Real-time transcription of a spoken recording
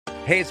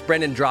Hey, it's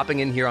Brendan dropping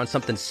in here on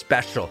something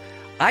special.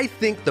 I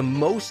think the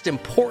most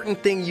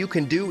important thing you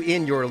can do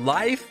in your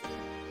life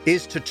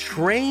is to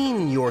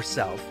train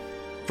yourself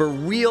for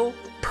real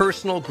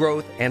personal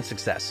growth and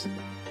success.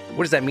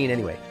 What does that mean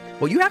anyway?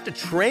 Well, you have to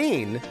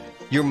train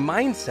your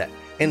mindset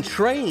and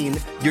train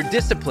your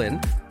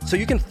discipline so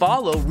you can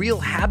follow real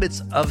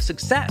habits of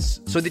success,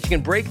 so that you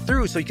can break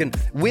through, so you can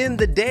win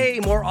the day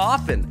more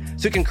often,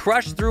 so you can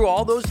crush through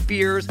all those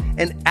fears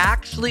and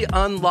actually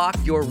unlock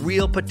your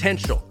real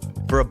potential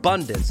for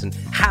abundance and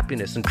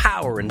happiness and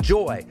power and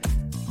joy.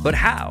 But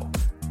how?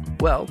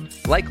 Well,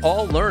 like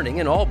all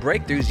learning and all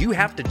breakthroughs, you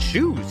have to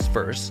choose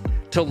first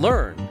to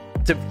learn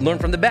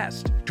from the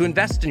best, to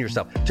invest in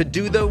yourself, to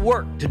do the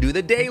work, to do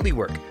the daily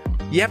work.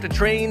 You have to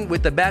train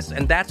with the best,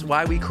 and that's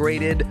why we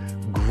created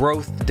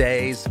Growth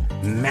Day's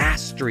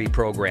Mastery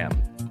Program.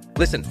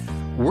 Listen,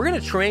 we're going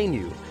to train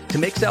you to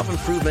make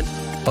self-improvement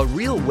a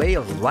real way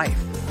of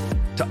life,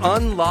 to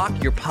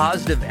unlock your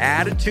positive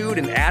attitude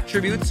and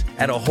attributes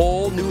at a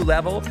whole new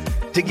level,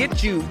 to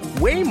get you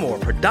way more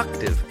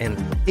productive and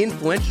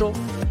influential,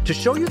 to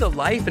show you the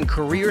life and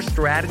career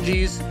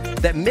strategies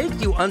that make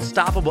you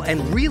unstoppable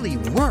and really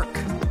work.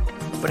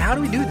 But how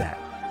do we do that?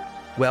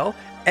 Well,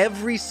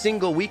 every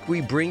single week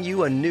we bring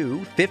you a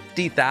new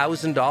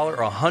 $50,000 or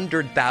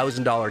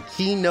 $100,000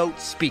 keynote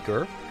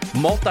speaker,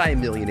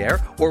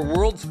 multimillionaire, or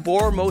world's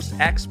foremost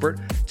expert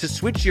to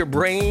switch your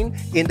brain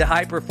into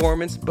high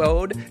performance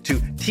mode,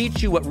 to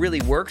teach you what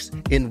really works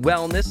in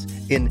wellness,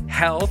 in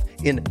health,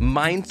 in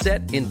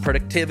mindset, in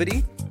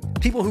productivity.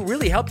 People who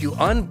really help you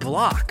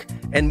unblock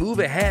and move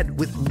ahead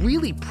with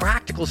really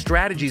practical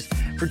strategies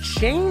for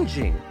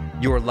changing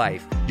your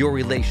life, your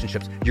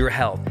relationships, your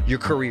health, your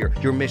career,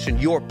 your mission,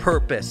 your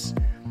purpose.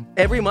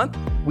 Every month,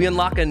 we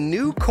unlock a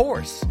new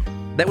course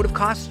that would have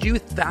cost you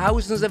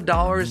thousands of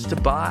dollars to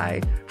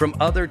buy from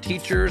other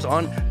teachers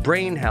on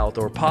brain health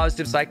or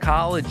positive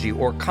psychology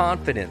or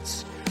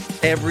confidence.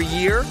 Every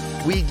year,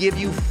 we give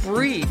you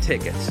free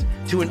tickets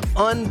to an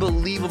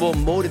unbelievable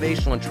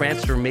motivational and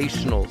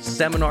transformational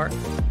seminar.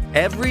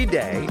 Every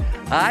day,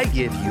 I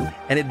give you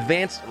an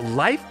advanced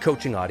life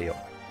coaching audio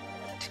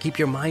to keep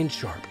your mind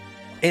sharp,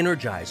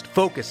 energized,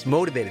 focused,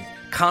 motivated,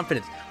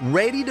 confident,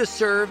 ready to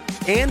serve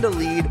and to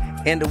lead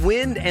and to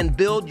win and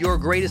build your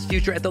greatest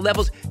future at the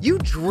levels you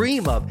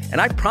dream of. And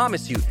I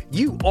promise you,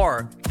 you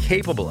are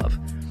capable of.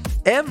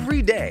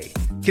 Every day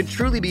can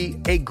truly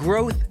be a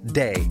growth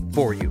day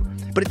for you.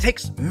 But it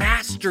takes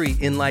mastery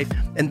in life,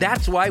 and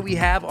that's why we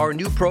have our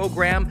new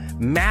program,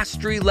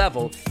 Mastery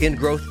Level in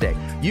Growth Day.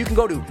 You can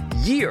go to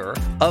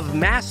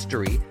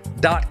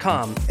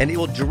yearofmastery.com, and it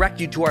will direct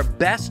you to our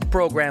best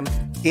program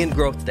in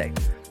Growth Day.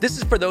 This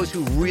is for those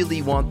who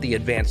really want the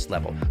advanced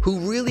level, who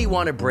really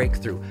want to break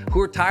through,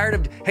 who are tired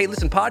of, hey,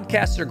 listen,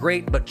 podcasts are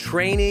great, but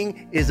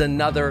training is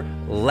another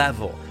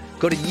level.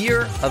 Go to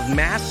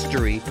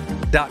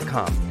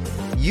yearofmastery.com.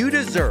 You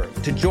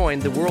deserve to join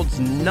the world's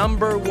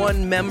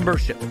 #1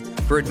 membership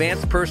for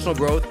advanced personal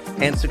growth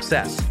and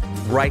success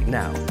right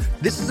now.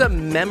 This is a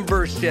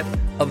membership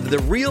of the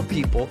real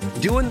people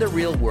doing the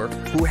real work,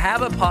 who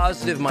have a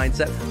positive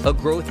mindset, a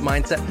growth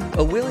mindset,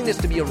 a willingness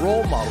to be a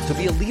role model, to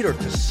be a leader,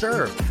 to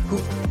serve, who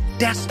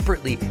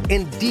desperately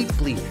and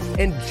deeply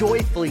and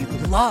joyfully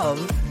love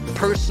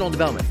personal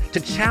development, to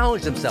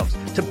challenge themselves,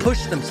 to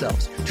push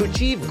themselves, to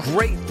achieve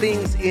great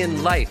things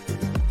in life.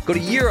 Go to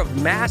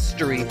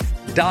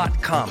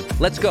yearofmastery.com.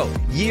 Let's go.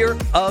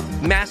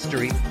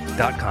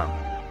 yearofmastery.com.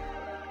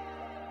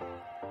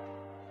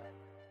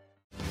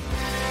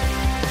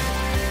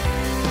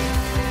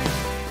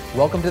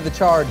 Welcome to The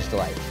Charged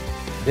Life.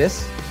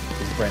 This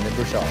is Brendon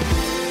Burchard.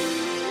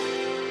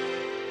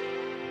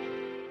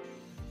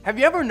 Have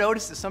you ever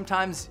noticed that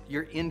sometimes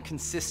you're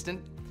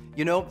inconsistent?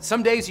 You know,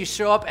 some days you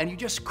show up and you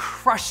just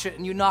crush it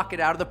and you knock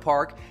it out of the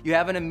park. You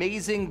have an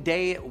amazing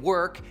day at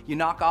work. You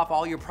knock off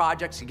all your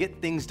projects, you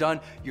get things done.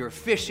 You're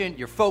efficient,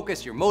 you're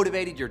focused, you're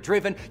motivated, you're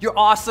driven, you're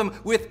awesome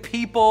with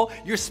people.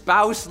 Your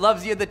spouse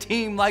loves you, the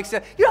team likes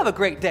you. You have a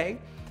great day.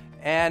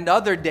 And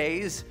other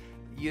days,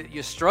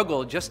 you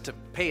struggle just to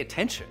pay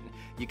attention.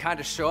 You kind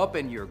of show up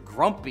and you're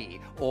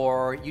grumpy,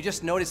 or you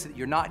just notice that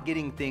you're not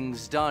getting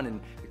things done and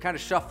you're kind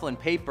of shuffling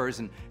papers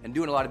and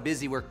doing a lot of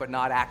busy work, but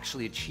not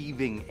actually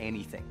achieving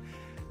anything.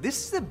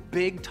 This is a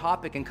big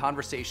topic in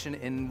conversation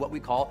in what we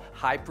call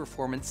high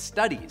performance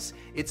studies.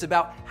 It's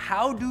about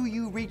how do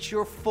you reach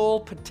your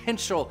full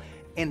potential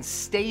and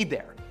stay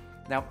there.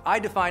 Now, I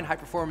define high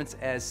performance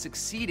as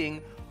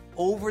succeeding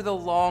over the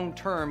long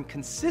term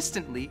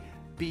consistently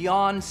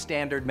beyond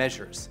standard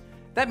measures.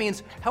 That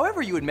means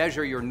however you would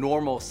measure your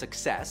normal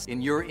success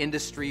in your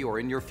industry or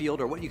in your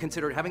field or what you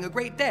consider having a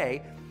great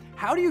day,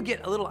 how do you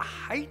get a little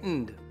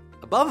heightened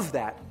above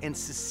that and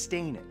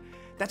sustain it?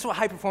 That's what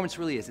high performance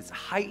really is. It's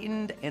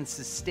heightened and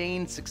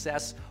sustained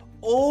success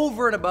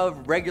over and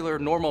above regular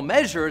normal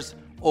measures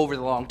over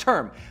the long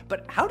term.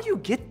 But how do you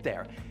get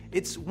there?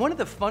 It's one of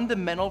the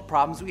fundamental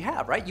problems we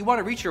have, right? You want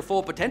to reach your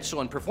full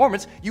potential and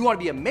performance. You want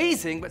to be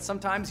amazing, but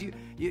sometimes you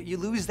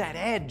lose that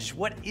edge.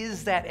 What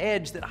is that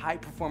edge that high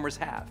performers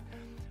have?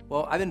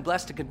 Well, I've been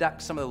blessed to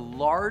conduct some of the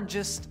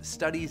largest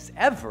studies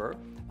ever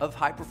of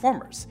high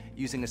performers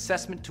using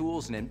assessment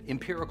tools and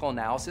empirical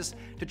analysis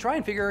to try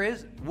and figure out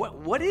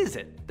what is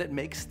it that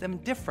makes them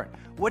different?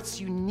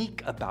 What's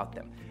unique about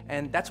them?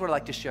 And that's what I'd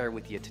like to share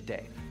with you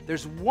today.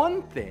 There's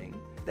one thing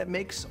that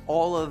makes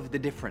all of the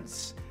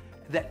difference.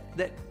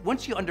 That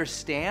once you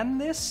understand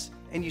this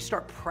and you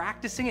start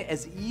practicing it,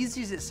 as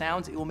easy as it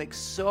sounds, it will make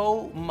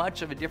so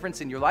much of a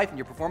difference in your life and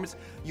your performance,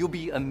 you'll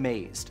be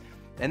amazed.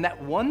 And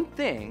that one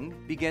thing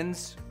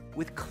begins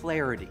with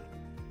clarity.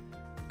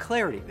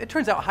 Clarity. It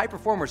turns out high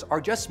performers are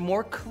just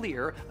more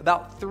clear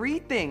about three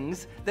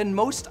things than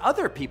most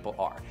other people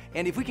are.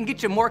 And if we can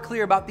get you more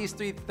clear about these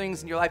three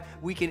things in your life,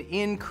 we can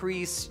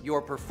increase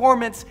your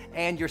performance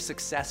and your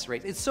success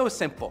rate. It's so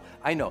simple.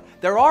 I know.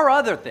 There are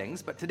other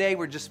things, but today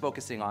we're just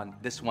focusing on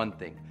this one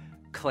thing,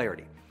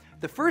 clarity.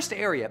 The first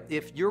area,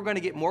 if you're going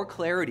to get more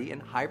clarity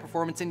and high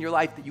performance in your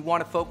life that you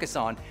want to focus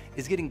on,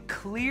 is getting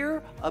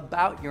clear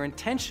about your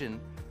intention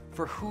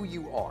for who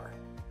you are.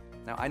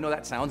 Now, I know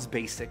that sounds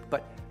basic,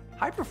 but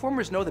high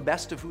performers know the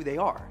best of who they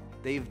are.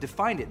 They've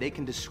defined it. They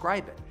can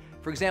describe it.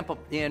 For example,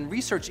 in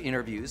research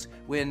interviews,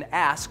 when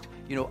asked,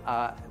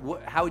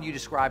 how would you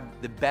describe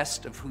the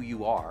best of who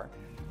you are,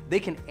 they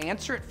can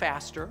answer it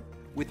faster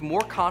with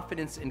more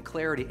confidence and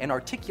clarity and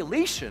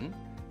articulation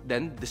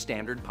than the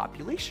standard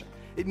population.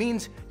 It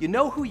means you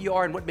know who you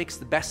are and what makes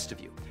the best of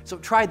you. So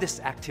try this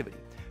activity.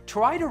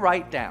 Try to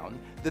write down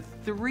the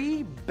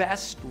 3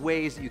 best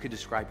ways that you could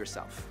describe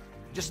yourself.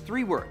 Just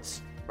 3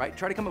 words. Right?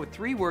 Try to come up with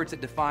 3 words that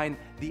define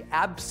the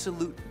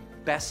absolute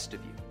best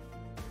of you.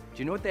 Do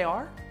you know what they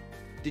are?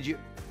 Did you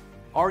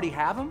already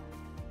have them?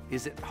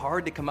 Is it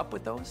hard to come up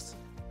with those?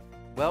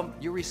 Well,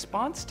 your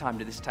response time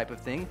to this type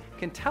of thing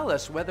can tell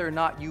us whether or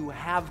not you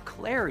have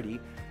clarity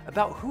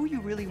about who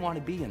you really want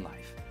to be in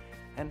life.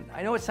 And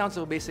I know it sounds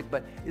so basic,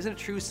 but isn't it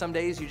true some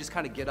days you just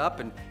kind of get up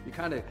and you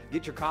kind of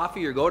get your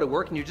coffee or go to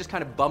work and you're just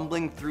kind of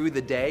bumbling through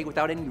the day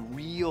without any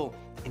real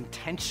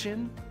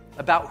intention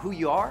about who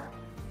you are?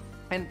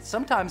 And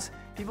sometimes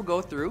people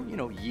go through,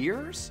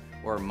 years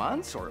or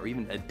months or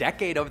even a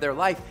decade of their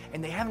life,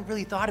 and they haven't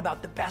really thought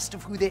about the best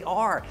of who they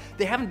are.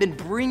 They haven't been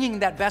bringing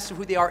that best of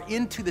who they are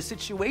into the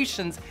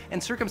situations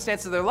and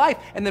circumstances of their life.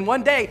 And then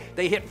one day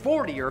they hit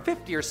 40 or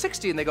 50 or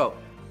 60 and they go,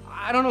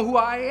 I don't know who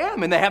I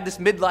am. And they have this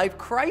midlife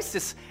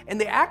crisis and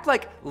they act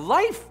like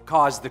life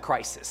caused the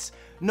crisis.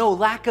 No,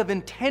 lack of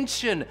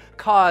intention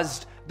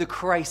caused the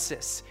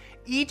crisis.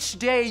 Each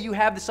day you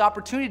have this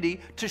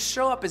opportunity to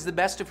show up as the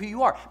best of who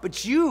you are,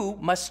 but you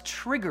must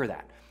trigger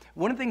that.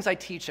 One of the things I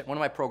teach at one of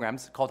my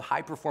programs called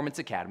High Performance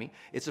Academy,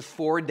 it's a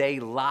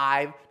 4-day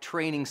live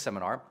training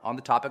seminar on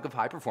the topic of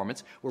high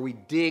performance where we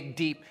dig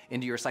deep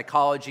into your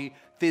psychology,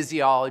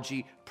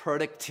 physiology,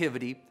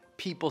 productivity,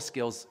 people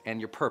skills, and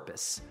your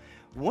purpose.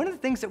 One of the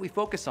things that we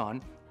focus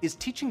on is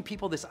teaching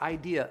people this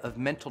idea of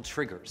mental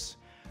triggers.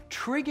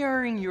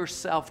 Triggering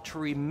yourself to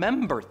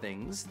remember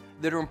things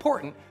that are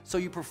important so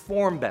you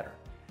perform better.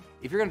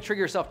 If you're going to trigger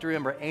yourself to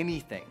remember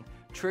anything,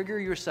 trigger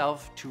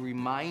yourself to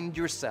remind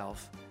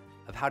yourself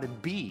of how to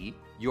be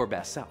your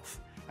best self.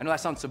 I know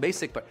that sounds so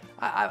basic, but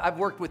I've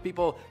worked with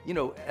people,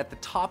 at the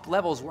top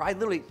levels where I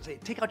literally say,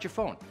 take out your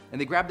phone, and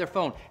they grab their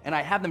phone, and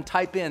I have them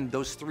type in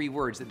those 3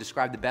 words that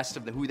describe the best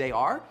of who they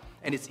are,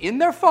 and it's in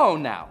their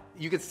phone now.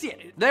 You can see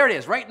it. There it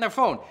is, right in their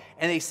phone.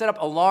 And they set up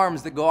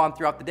alarms that go on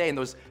throughout the day, and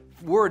those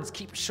words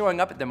keep showing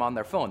up at them on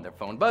their phone. Their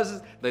phone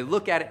buzzes, they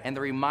look at it, and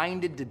they're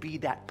reminded to be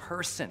that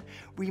person.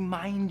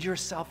 Remind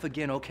yourself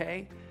again,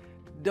 okay?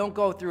 Don't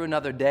go through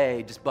another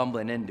day just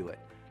bumbling into it.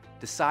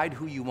 Decide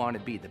who you want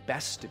to be, the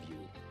best of you,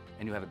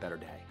 and you have a better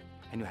day,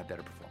 and you have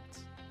better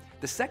performance.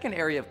 The second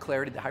area of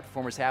clarity that high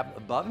performers have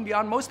above and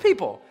beyond most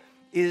people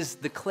is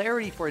the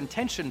clarity for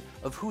intention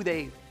of who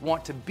they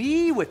want to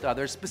be with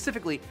others,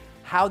 specifically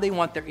how they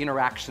want their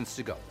interactions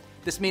to go.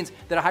 This means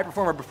that a high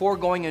performer, before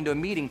going into a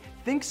meeting,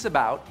 thinks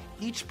about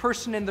each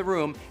person in the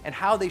room and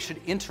how they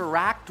should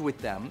interact with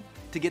them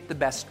to get the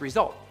best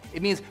result.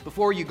 It means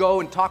before you go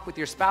and talk with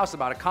your spouse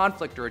about a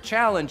conflict or a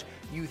challenge,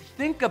 you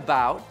think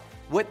about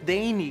what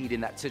they need in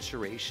that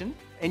situation,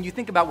 and you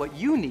think about what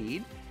you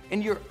need,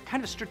 and you're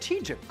kind of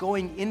strategic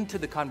going into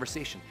the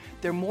conversation.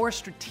 They're more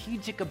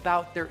strategic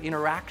about their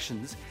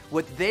interactions,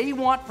 what they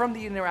want from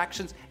the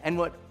interactions, and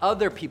what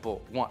other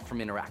people want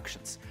from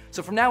interactions.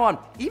 So from now on,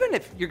 even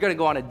if you're gonna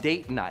go on a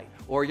date night,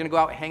 or you're gonna go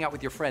out and hang out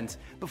with your friends,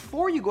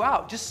 before you go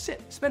out, just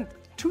spend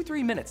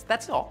 2-3 minutes,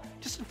 that's all,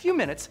 just a few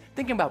minutes,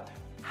 thinking about,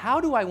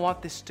 how do I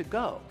want this to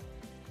go?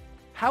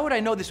 How would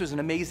I know this was an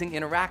amazing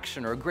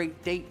interaction or a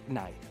great date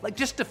night? Like,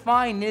 just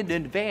define in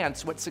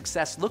advance what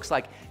success looks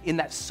like. In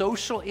that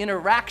social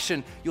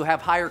interaction, you'll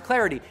have higher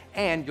clarity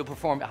and you'll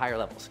perform at higher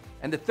levels.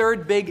 And the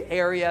third big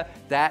area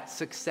that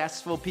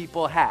successful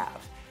people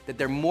have, that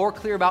they're more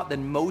clear about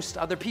than most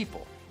other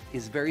people,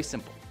 is very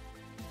simple.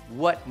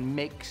 What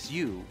makes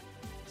you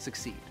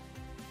succeed?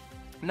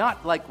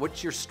 Not like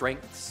what's your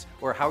strengths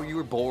or how you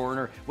were born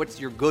or what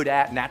you're good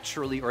at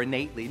naturally or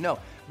innately. No,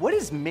 what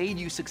has made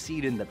you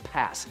succeed in the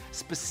past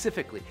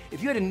specifically?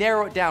 If you had to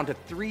narrow it down to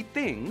 3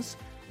 things,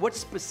 What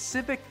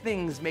specific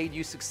things made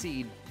you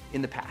succeed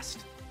in the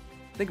past?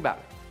 Think about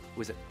it.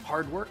 Was it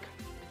hard work?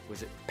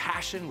 Was it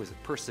passion? Was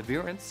it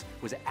perseverance?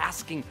 Was it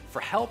asking for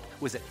help?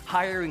 Was it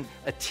hiring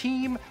a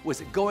team? Was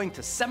it going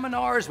to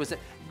seminars? Was it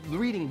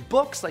reading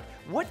books? Like,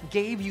 what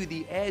gave you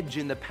the edge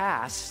in the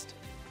past?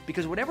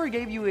 Because whatever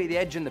gave you the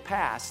edge in the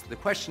past, the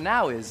question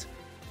now is,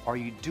 are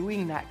you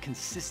doing that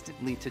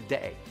consistently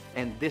today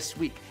and this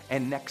week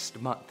and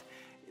next month?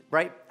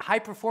 Right? High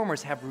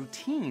performers have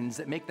routines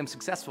that make them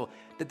successful,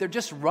 that they're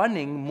just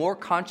running more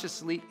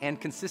consciously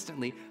and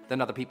consistently than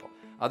other people.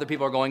 Other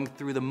people are going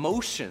through the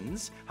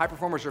motions. High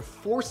performers are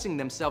forcing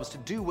themselves to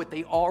do what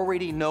they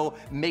already know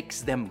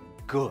makes them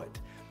good.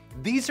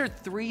 These are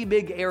three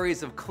big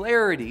areas of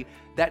clarity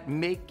that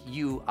make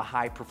you a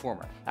high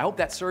performer. I hope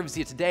that serves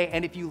you today.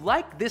 And if you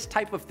like this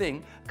type of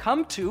thing,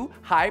 come to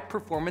High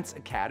Performance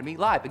Academy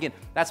Live. Again,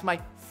 that's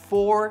my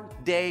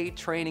 4-day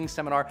training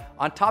seminar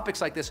on topics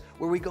like this,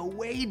 where we go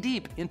way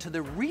deep into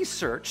the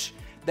research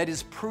that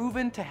is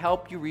proven to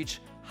help you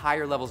reach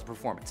higher levels of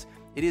performance.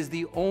 It is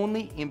the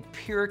only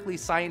empirically,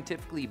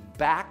 scientifically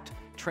backed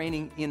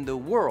training in the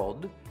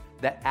world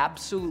that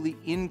absolutely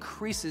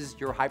increases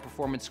your high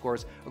performance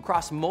scores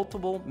across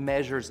multiple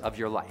measures of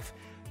your life.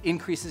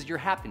 Increases your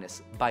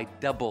happiness by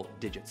double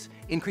digits.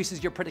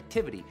 Increases your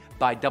productivity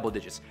by double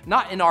digits.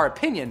 Not in our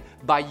opinion,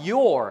 by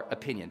your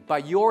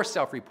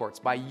self-reports,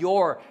 by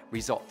your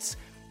results.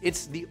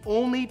 It's the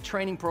only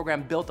training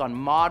program built on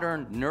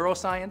modern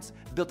neuroscience,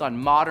 built on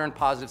modern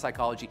positive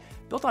psychology,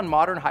 built on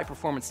modern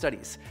high-performance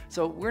studies.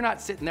 So we're not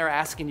sitting there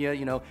asking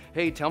you,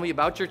 hey, tell me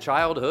about your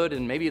childhood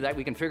and maybe that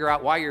we can figure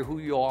out why you're who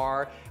you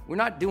are. We're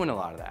not doing a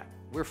lot of that.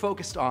 We're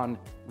focused on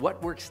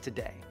what works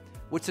today.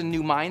 What's a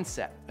new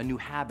mindset, a new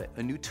habit,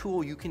 a new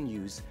tool you can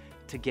use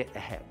to get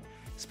ahead.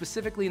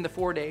 Specifically in the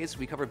 4 days,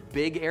 we cover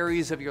big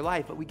areas of your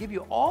life, but we give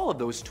you all of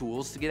those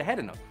tools to get ahead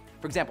in them.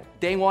 For example,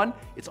 day 1,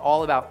 it's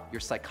all about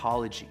your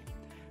psychology.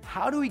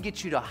 How do we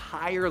get you to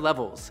higher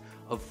levels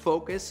of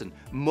focus and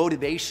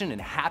motivation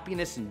and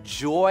happiness and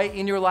joy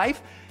in your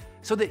life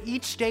so that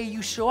each day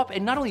you show up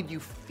and not only do you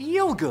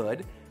feel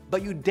good,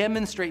 but you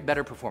demonstrate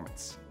better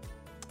performance?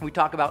 We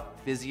talk about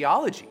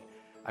physiology.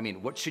 I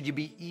mean, what should you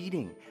be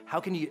eating? How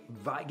can you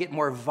get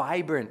more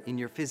vibrant in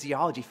your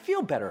physiology?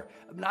 Feel better.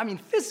 I mean,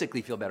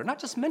 physically feel better, not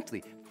just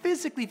mentally.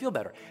 Physically feel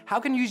better. How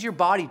can you use your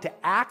body to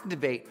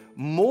activate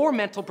more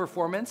mental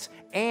performance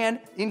and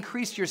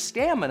increase your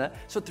stamina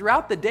so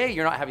throughout the day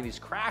you're not having these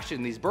crashes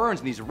and these burns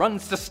and these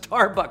runs to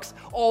Starbucks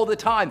all the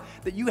time,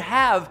 that you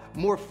have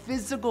more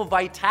physical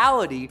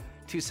vitality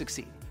to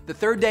succeed. The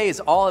 3rd day is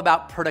all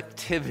about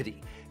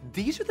productivity.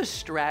 These are the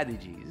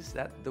strategies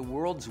that the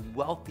world's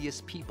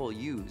wealthiest people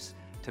use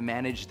to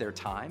manage their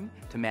time,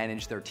 to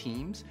manage their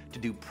teams, to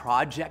do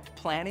project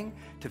planning,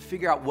 to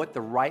figure out what the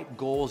right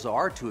goals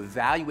are, to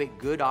evaluate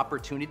good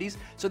opportunities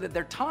so that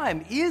their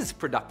time is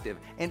productive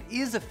and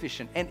is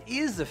efficient and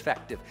is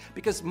effective.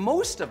 Because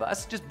most of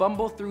us just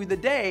bumble through the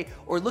day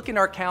or look in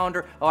our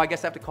calendar, oh, I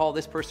guess I have to call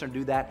this person or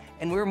do that,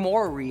 and we're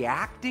more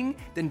reacting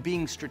than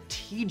being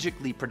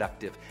strategically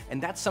productive.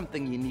 And that's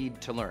something you need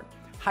to learn.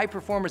 High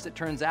performers, it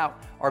turns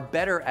out, are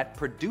better at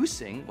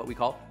producing what we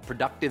call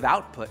productive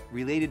output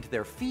related to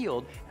their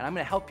field, and I'm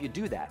going to help you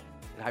do that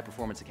at High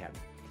Performance Academy.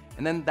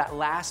 And then that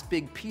last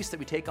big piece that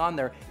we take on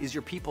there is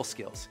your people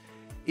skills.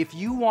 If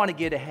you want to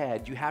get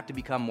ahead, you have to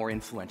become more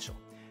influential.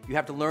 You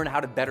have to learn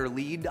how to better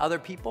lead other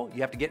people.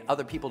 You have to get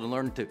other people to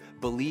learn to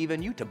believe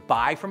in you, to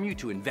buy from you,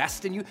 to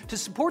invest in you, to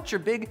support your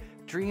big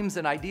dreams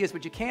and ideas,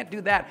 but you can't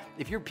do that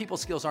if your people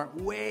skills aren't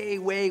way,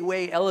 way,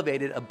 way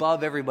elevated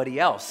above everybody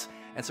else.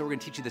 And so we're going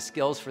to teach you the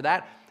skills for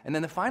that. And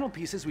then the final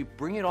piece is we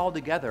bring it all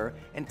together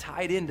and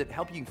tie it in to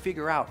help you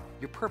figure out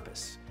your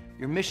purpose,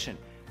 your mission,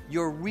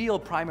 your real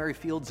primary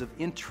fields of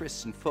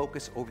interest and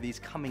focus over these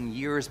coming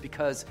years,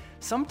 because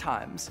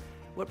sometimes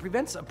what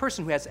prevents a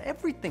person who has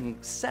everything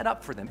set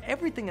up for them,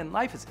 everything in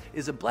life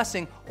is a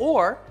blessing,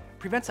 or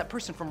prevents that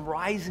person from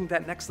rising to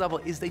that next level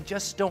is they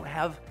just don't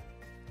have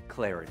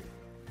clarity.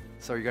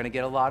 So you're going to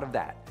get a lot of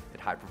that at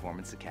High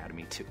Performance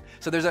Academy too.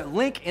 So there's a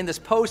link in this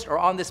post or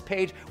on this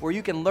page where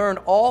you can learn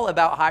all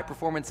about High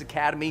Performance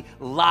Academy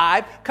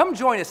live. Come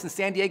join us in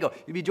San Diego.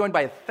 You'll be joined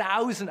by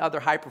 1,000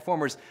 other high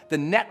performers. The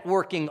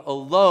networking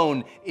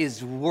alone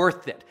is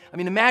worth it. I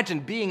mean, imagine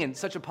being in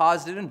such a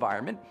positive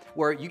environment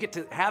where you get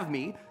to have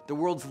me, the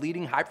world's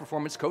leading high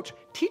performance coach,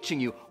 teaching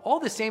you all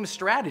the same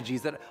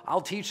strategies that I'll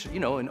teach,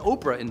 an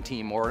Oprah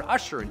team or an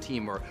Usher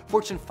team or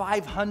Fortune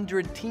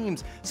 500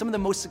 teams, some of the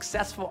most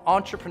successful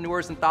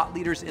entrepreneurs and thought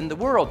leaders in the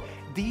world.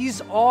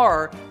 These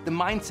are the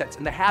mindsets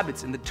and the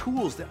habits and the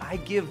tools that I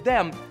give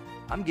them.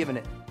 I'm giving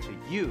it to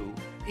you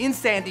in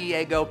San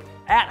Diego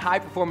at High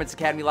Performance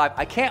Academy Live.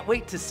 I can't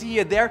wait to see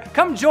you there.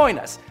 Come join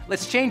us.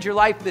 Let's change your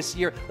life this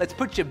year. Let's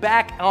put you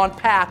back on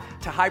path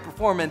to high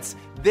performance.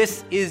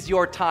 This is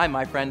your time,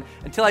 my friend.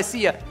 Until I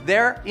see you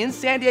there in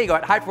San Diego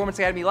at High Performance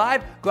Academy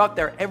Live, go out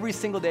there every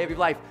single day of your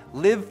life.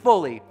 Live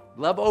fully,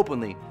 love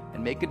openly,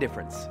 and make a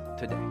difference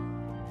today.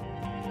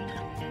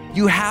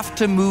 You have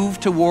to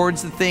move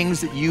towards the things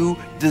that you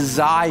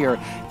desire,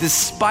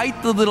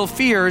 despite the little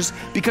fears,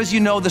 because you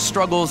know the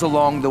struggles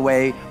along the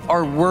way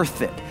are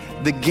worth it.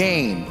 The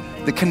gain,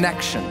 the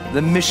connection,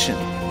 the mission,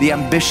 the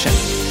ambition.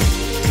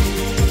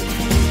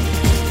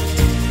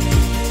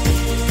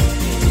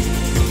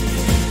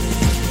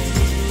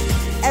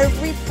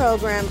 Every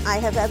program I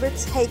have ever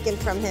taken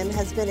from him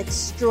has been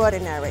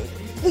extraordinary.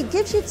 He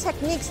gives you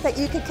techniques that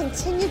you can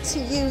continue to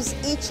use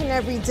each and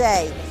every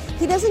day.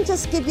 He doesn't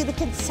just give you the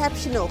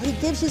conceptual, he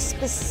gives you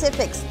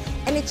specifics,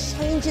 and it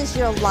changes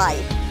your life.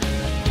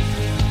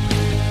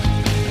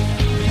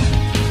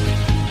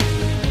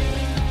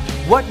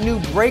 What new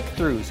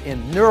breakthroughs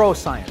in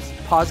neuroscience,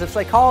 positive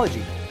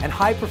psychology, and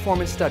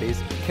high-performance studies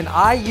can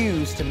I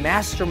use to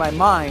master my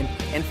mind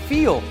and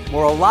feel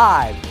more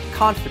alive,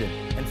 confident,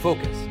 and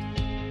focused?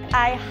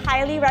 I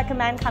highly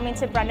recommend coming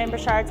to Brendon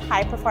Burchard's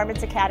High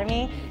Performance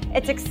Academy.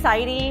 It's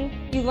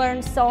exciting, you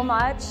learn so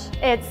much.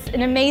 It's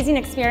an amazing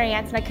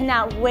experience, and I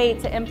cannot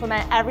wait to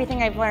implement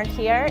everything I've learned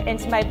here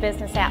into my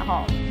business at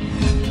home.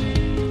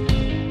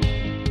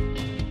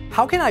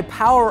 How can I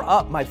power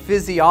up my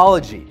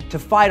physiology to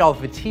fight all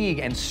fatigue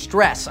and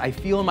stress I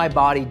feel in my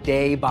body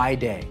day by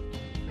day?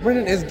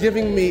 Brendon is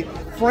giving me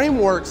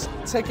frameworks,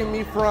 taking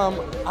me from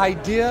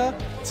idea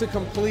to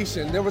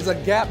completion. There was a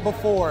gap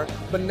before,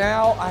 but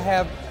now I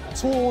have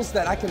tools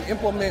that I can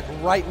implement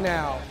right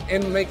now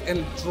and make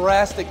a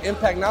drastic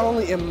impact, not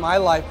only in my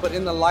life, but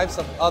in the lives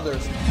of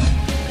others.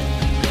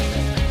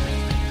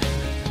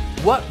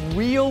 What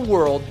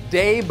real-world,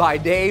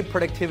 day-by-day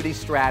productivity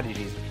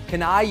strategies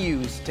can I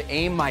use to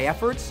aim my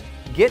efforts,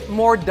 get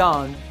more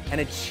done,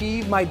 and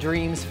achieve my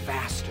dreams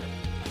faster?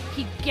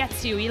 He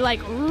gets you. He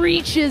like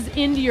reaches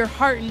into your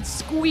heart and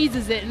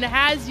squeezes it and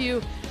has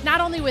you not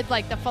only with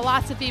like the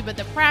philosophy, but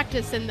the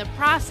practice and the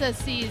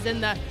processes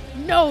and the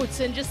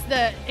notes and just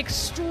the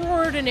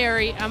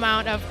extraordinary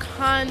amount of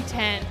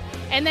content.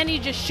 And then he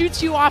just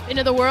shoots you off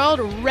into the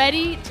world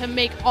ready to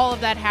make all of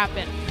that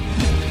happen.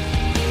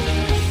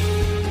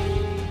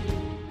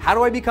 How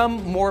do I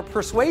become more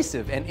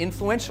persuasive and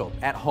influential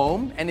at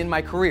home and in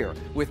my career,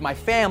 with my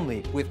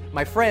family, with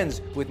my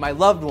friends, with my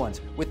loved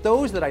ones, with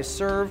those that I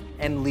serve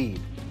and lead?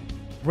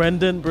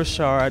 Brendon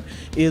Burchard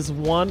is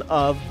one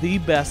of the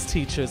best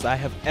teachers I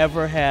have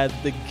ever had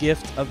the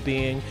gift of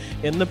being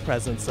in the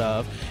presence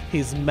of.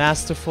 He's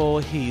masterful,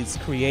 he's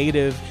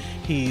creative,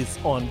 he's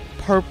on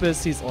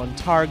purpose, he's on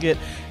target,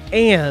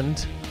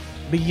 and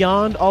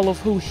beyond all of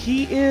who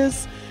he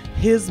is,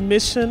 his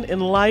mission in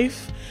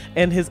life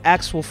and his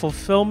actual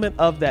fulfillment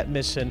of that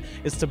mission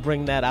is to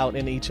bring that out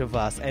in each of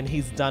us, and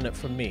he's done it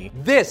for me.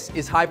 This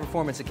is High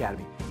Performance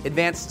Academy,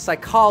 advanced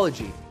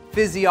psychology,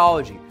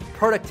 physiology,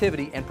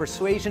 productivity, and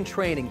persuasion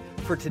training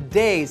for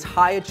today's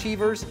high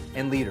achievers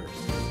and leaders.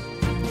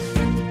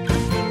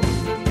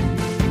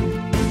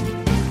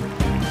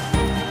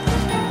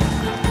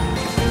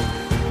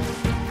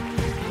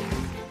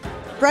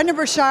 Brendon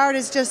Burchard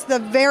is just the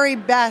very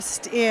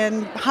best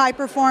in high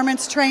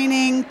performance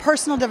training,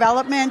 personal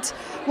development.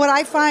 What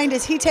I find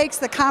is he takes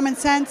the common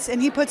sense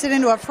and he puts it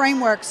into a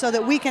framework so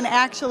that we can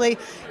actually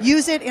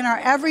use it in our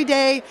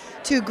everyday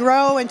to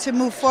grow and to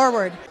move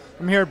forward.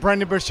 I'm here at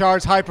Brendon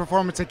Burchard's High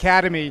Performance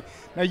Academy.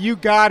 Now you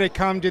gotta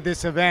come to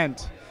this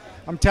event.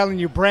 I'm telling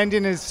you,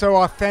 Brendon is so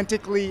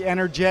authentically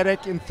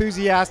energetic,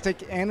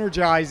 enthusiastic,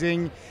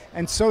 energizing,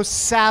 and so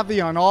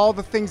savvy on all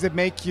the things that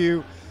make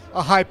you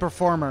a high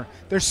performer.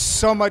 There's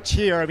so much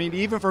here. I mean,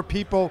 even for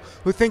people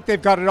who think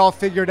they've got it all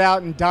figured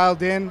out and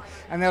dialed in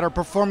and that are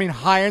performing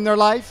high in their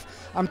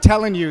life, I'm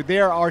telling you,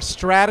 there are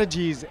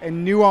strategies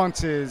and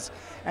nuances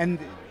and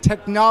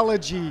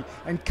technology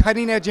and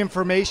cutting edge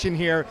information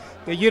here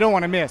that you don't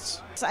want to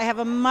miss. I have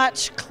a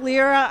much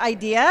clearer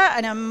idea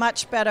and a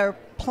much better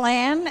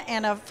plan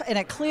and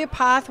a clear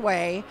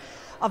pathway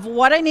of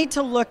what I need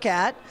to look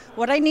at,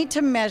 what I need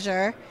to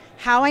measure,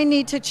 how I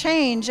need to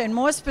change, and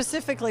more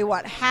specifically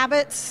what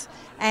habits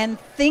and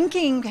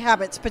thinking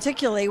habits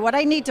particularly, what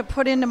I need to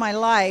put into my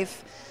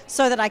life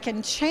so that I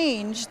can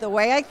change the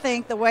way I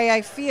think, the way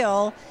I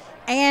feel,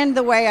 and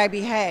the way I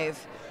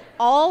behave.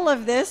 All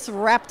of this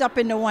wrapped up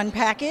into one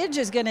package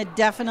is going to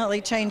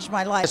definitely change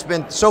my life. It's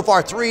been so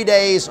far 3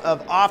 days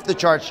of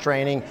off-the-charts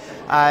training.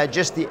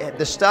 Just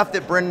the stuff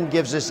that Brendon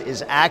gives us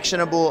is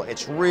actionable,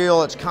 it's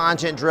real, it's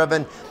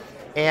content-driven,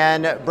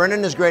 and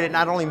Brendon is great at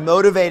not only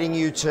motivating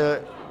you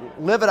to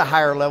live at a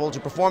higher level, to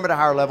perform at a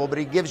higher level, but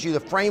he gives you the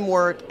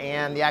framework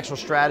and the actual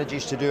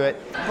strategies to do it.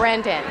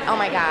 Brendon, oh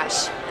my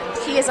gosh,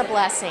 he is a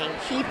blessing.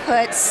 He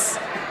connects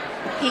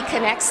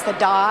the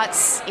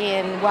dots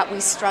in what we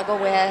struggle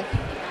with.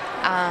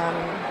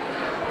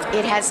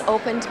 It has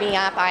opened me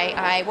up.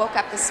 I woke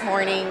up this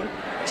morning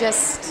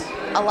just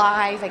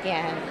alive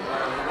again,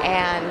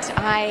 and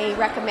I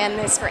recommend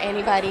this for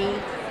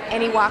anybody,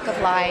 any walk of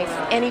life,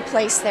 any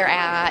place they're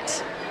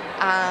at.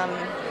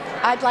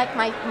 I'd like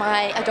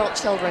my adult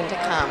children to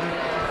come.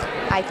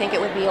 I think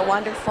it would be a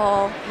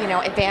wonderful,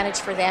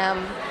 advantage for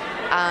them.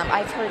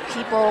 I've heard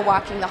people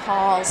walking the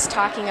halls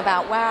talking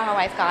about, wow,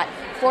 I've got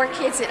 4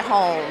 kids at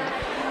home,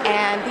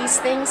 And these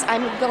things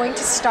I'm going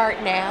to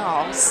start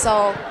now.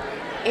 So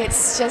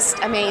it's just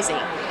amazing,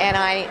 and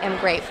I am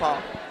grateful.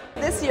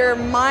 This year,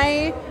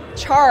 my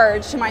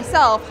charge to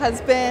myself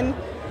has been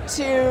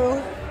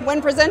to,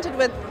 when presented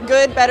with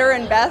good, better,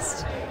 and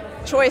best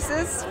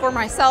choices for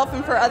myself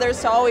and for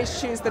others, to always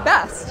choose the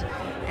best.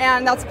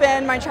 And that's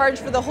been my charge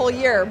for the whole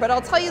year. But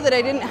I'll tell you that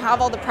I didn't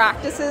have all the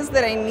practices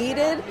that I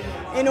needed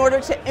in order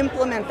to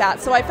implement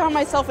that. So I found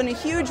myself in a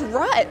huge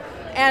rut.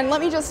 And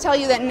let me just tell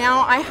you that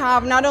now I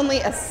have not only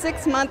a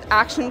 6-month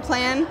action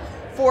plan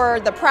for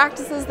the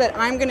practices that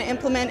I'm going to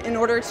implement in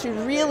order to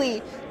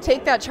really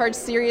take that charge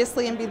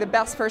seriously and be the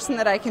best person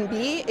that I can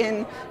be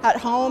at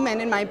home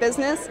and in my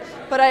business.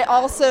 But I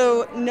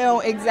also know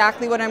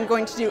exactly what I'm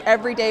going to do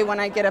every day when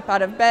I get up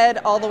out of bed,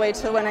 all the way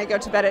to when I go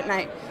to bed at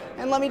night.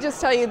 And let me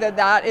just tell you that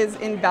that is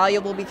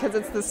invaluable, because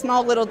it's the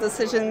small little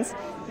decisions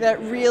that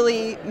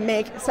really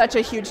make such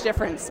a huge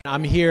difference.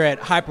 I'm here at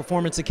High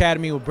Performance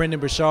Academy with Brendon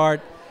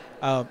Burchard.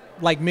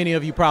 Like many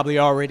of you probably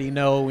already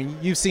know,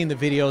 when you've seen the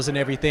videos and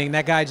everything,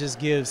 that guy just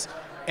gives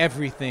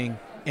everything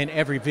in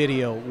every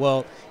video.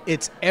 Well,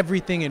 it's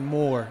everything and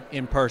more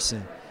in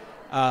person.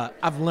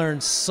 I've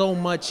learned so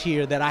much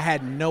here that I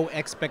had no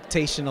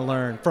expectation to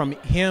learn from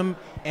him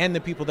and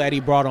the people that he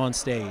brought on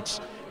stage.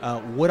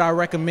 Would I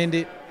recommend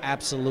it?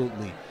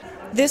 Absolutely.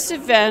 This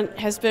event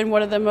has been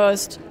one of the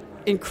most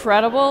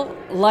incredible,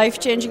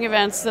 life-changing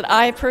events that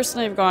I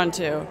personally have gone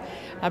to.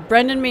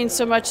 Brendon means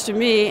so much to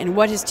me and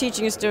what his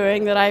teaching is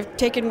doing that I've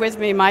taken with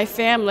me my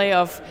family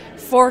of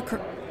 4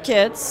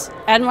 kids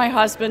and my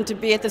husband to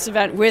be at this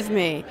event with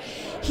me.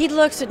 He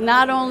looks at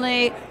not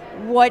only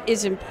what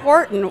is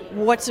important,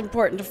 what's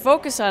important to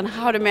focus on,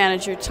 how to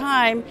manage your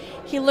time.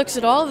 He looks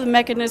at all of the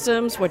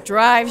mechanisms, what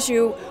drives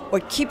you,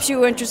 what keeps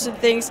you interested in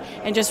things,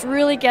 and just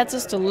really gets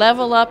us to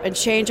level up and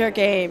change our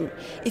game.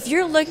 If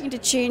you're looking to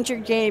change your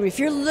game, if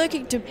you're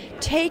looking to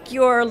take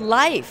your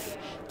life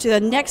to the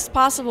next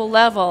possible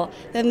level,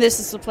 then this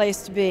is the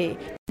place to be.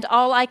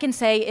 All I can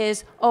say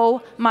is,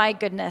 oh my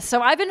goodness.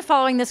 So I've been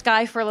following this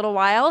guy for a little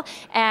while,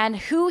 and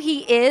who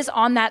he is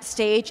on that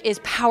stage is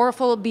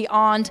powerful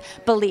beyond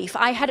belief.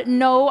 I had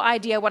no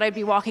idea what I'd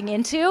be walking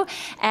into,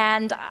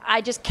 and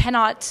I just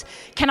cannot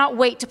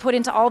wait to put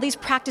into all these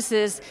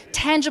practices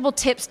tangible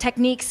tips,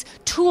 techniques,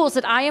 tools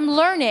that I am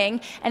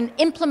learning and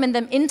implement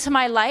them into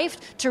my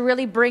life to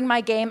really bring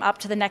my game up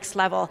to the next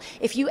level.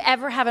 If you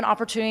ever have an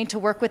opportunity to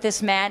work with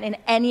this man in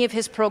any of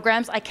his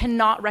programs, I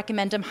cannot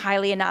recommend him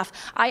highly enough.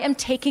 I am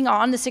taking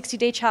on the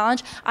 60-day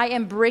challenge. I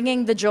am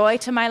bringing the joy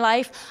to my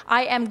life.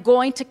 I am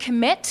going to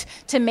commit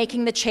to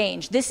making the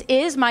change. This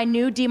is my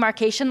new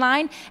demarcation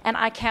line, and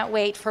I can't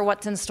wait for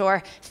what's in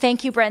store.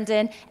 Thank you,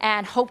 Brendon,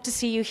 and hope to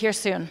see you here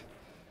soon.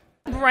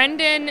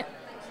 Brendon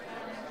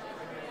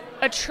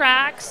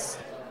attracts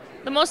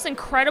the most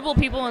incredible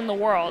people in the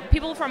world,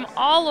 people from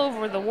all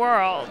over the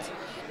world.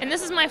 And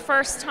this is my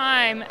first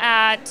time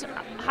at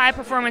High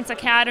Performance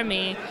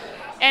Academy.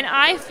 And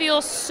I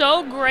feel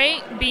so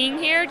great being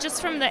here,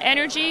 just from the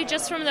energy,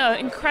 just from the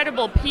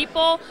incredible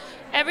people,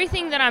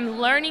 everything that I'm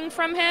learning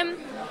from him.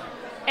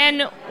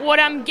 And what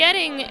I'm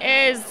getting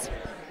is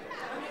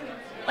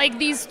like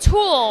these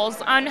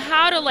tools on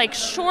how to like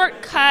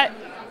shortcut,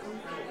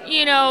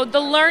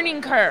 the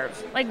learning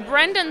curve. Like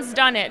Brendon's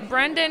done it.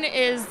 Brendon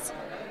is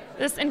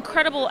this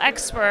incredible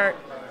expert,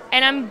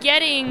 and I'm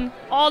getting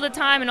all the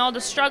time and all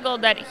the struggle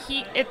that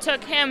it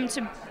took him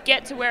to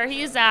get to where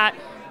he's at.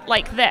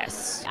 Like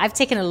this. I've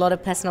taken a lot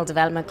of personal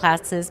development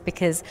classes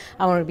because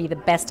I want to be the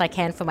best I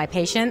can for my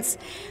patients.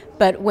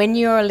 But when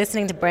you're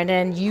listening to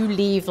Brendon, you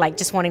leave like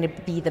just wanting to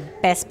be the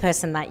best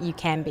person that you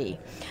can be.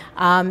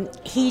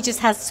 He just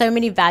has so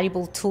many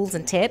valuable tools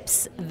and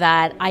tips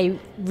that I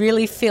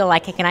really feel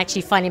like I can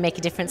actually finally make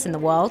a difference in the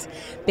world,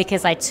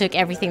 because I took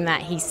everything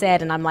that he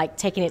said and I'm like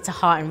taking it to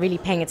heart and really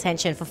paying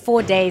attention. For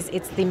 4 days,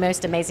 it's the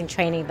most amazing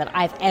training that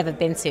I've ever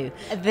been to.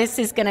 This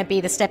is going to be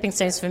the stepping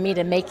stones for me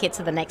to make it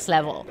to the next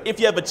level.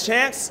 If you have a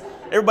chance,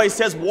 everybody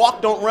says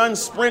walk, don't run,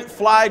 sprint,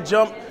 fly,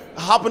 jump,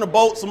 hop in a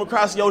boat, swim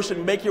across the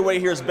ocean, make your way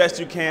here as best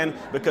you can,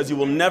 because you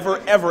will never,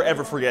 ever,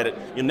 ever forget it.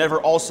 You'll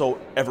never also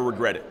ever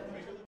regret it.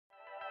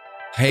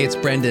 Hey, it's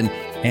Brendon,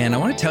 and I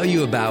want to tell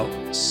you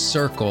about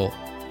Circle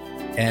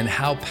and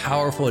how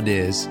powerful it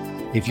is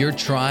if you're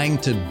trying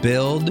to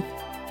build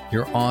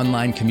your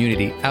online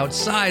community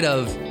outside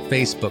of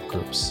Facebook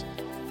groups.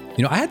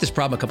 I had this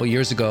problem a couple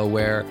years ago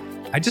where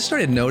I just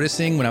started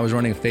noticing when I was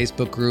running a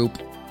Facebook group,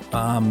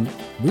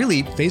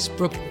 really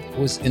Facebook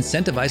was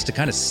incentivized to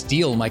kind of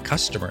steal my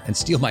customer and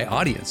steal my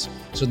audience.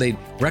 So they'd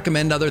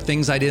recommend other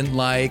things I didn't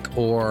like,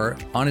 or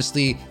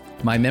honestly,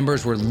 my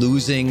members were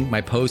losing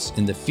my posts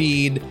in the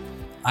feed.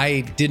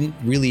 I didn't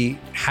really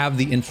have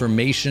the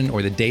information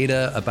or the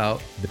data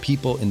about the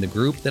people in the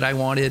group that I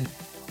wanted.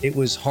 It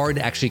was hard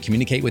to actually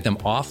communicate with them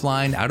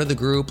offline, out of the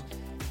group.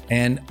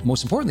 And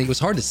most importantly, it was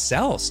hard to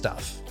sell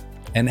stuff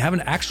and have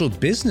an actual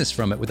business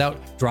from it without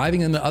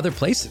driving them to other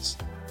places.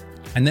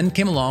 And then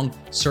came along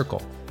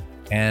Circle.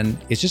 And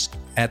it's just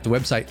at the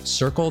website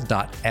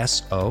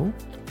circle.so.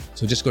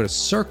 So just go to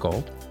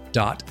circle.so.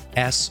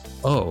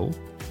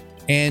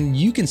 And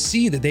you can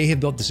see that they have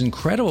built this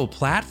incredible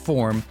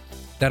platform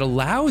that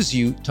allows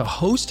you to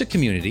host a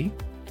community,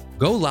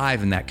 go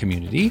live in that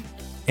community,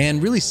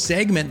 and really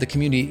segment the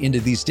community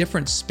into these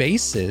different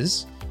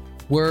spaces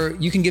where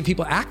you can give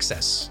people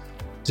access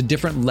to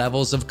different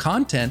levels of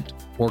content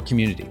or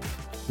community,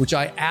 which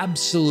I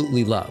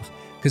absolutely love.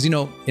 Because,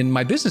 in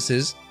my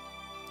businesses,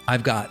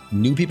 I've got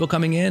new people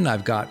coming in,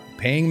 I've got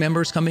paying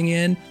members coming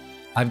in,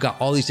 I've got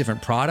all these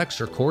different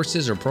products or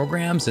courses or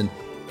programs, and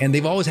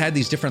they've always had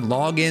these different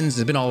logins.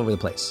 It's been all over the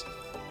place.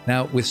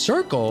 Now with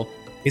Circle,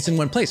 it's in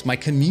one place. My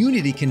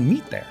community can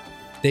meet there.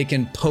 They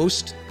can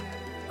post,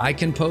 I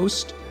can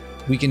post,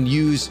 we can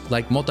use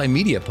like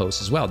multimedia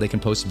posts as well. They can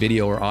post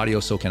video or audio,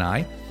 so can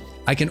I.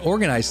 I can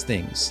organize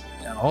things,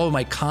 all of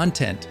my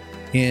content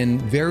in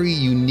very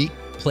unique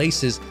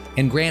places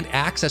and grant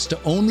access to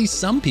only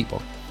some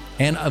people.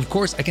 And of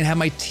course, I can have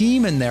my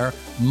team in there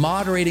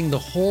moderating the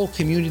whole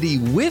community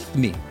with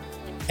me.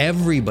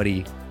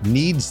 Everybody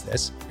needs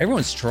this.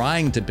 Everyone's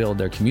trying to build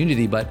their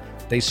community, but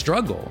they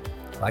struggle.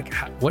 Like,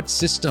 what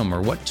system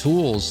or what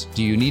tools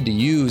do you need to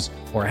use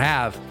or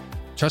have?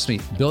 Trust me,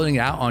 building it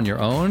out on your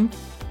own,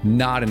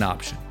 not an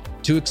option.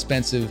 Too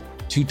expensive,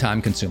 too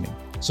time consuming.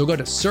 So go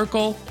to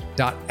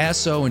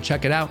circle.so and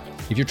check it out.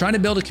 If you're trying to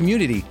build a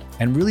community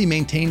and really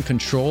maintain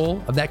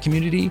control of that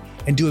community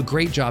and do a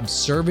great job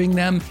serving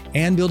them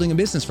and building a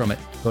business from it,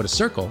 go to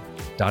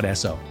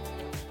circle.so.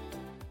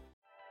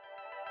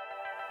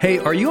 Hey,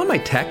 are you on my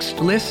text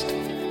list?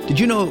 Did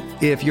you know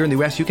if you're in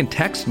the US, you can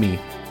text me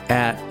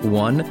at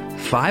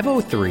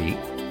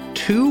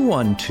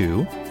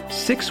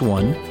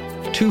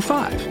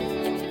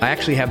 1-503-212-6125. I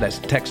actually have that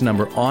text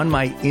number on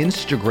my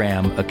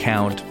Instagram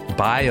account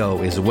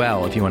bio as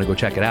well, if you want to go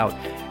check it out.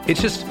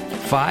 It's just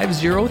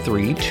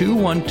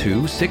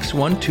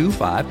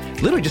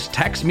 503-212-6125. Literally just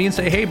text me and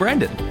say, hey,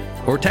 Brendan.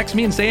 Or text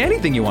me and say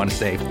anything you want to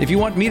say. If you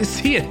want me to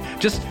see it,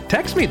 just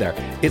text me there.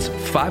 It's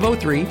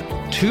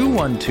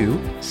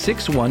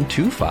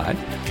 503-212-6125.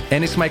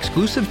 And it's my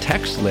exclusive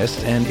text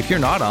list. And if you're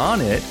not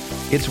on it,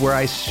 it's where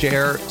I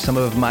share some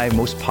of my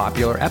most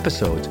popular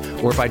episodes.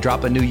 Or if I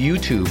drop a new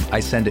YouTube, I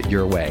send it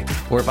your way.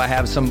 Or if I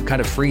have some kind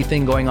of free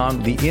thing going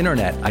on the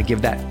internet, I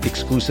give that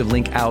exclusive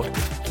link out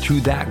to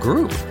that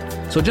group.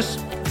 So just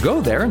go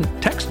there and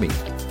text me.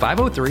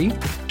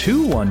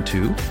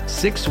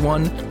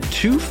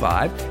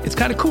 503-212-6125. It's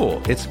kind of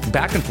cool. It's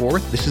back and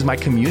forth. This is my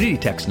community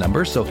text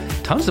number. So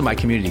tons of my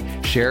community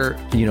share,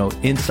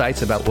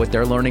 insights about what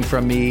they're learning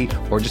from me,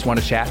 or just want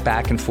to chat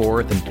back and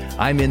forth. And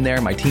I'm in there,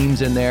 my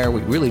team's in there.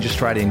 We really just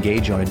try to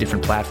engage you on a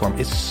different platform.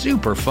 It's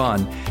super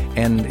fun.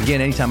 And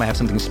again, anytime I have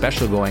something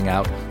special going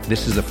out,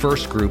 this is the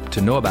first group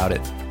to know about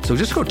it. So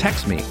just go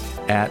text me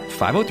at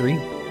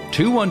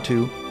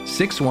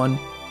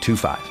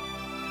 503-212-6125.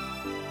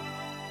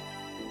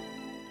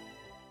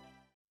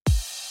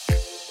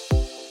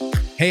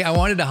 Hey, I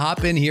wanted to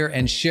hop in here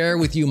and share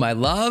with you my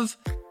love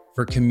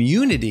for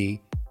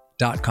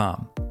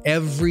community.com.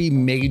 Every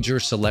major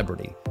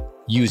celebrity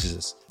uses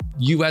this.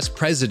 US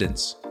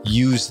presidents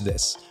use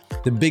this.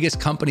 The biggest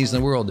companies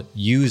in the world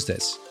use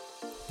this.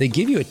 They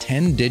give you a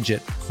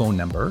 10-digit phone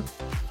number,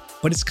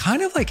 but it's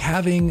kind of like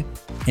having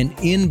an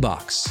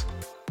inbox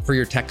for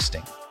your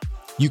texting.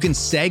 You can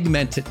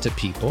segment it to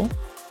people,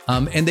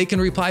 and they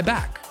can reply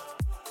back.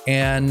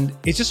 And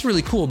it's just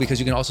really cool because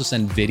you can also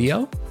send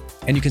video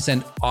and you can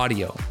send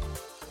audio.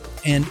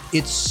 And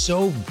it's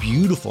so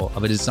beautiful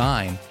of a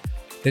design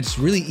that it's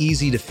really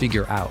easy to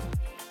figure out.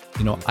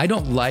 I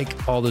don't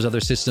like all those other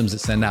systems that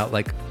send out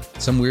like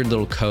some weird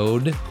little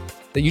code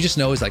that you just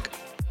know is like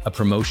a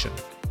promotion.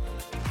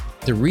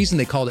 The reason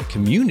they called it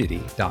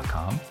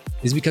community.com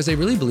is because they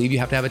really believe you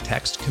have to have a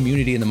text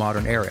community in the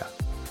modern era.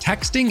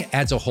 Texting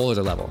adds a whole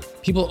other level.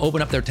 People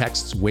open up their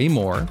texts way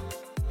more.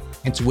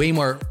 It's way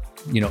more,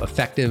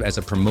 effective as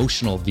a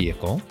promotional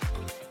vehicle.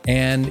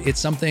 And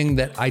it's something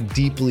that I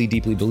deeply,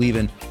 deeply believe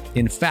in.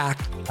 In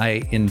fact,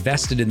 I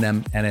invested in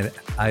them and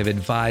I've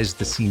advised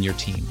the senior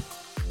team.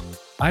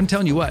 I'm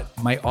telling you what,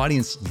 my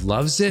audience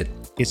loves it.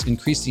 It's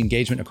increased the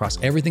engagement across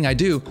everything I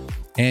do.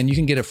 And you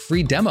can get a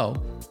free demo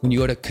when you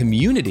go to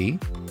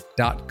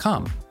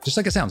community.com. Just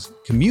like it sounds,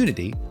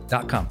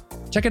 community.com.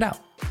 Check it out.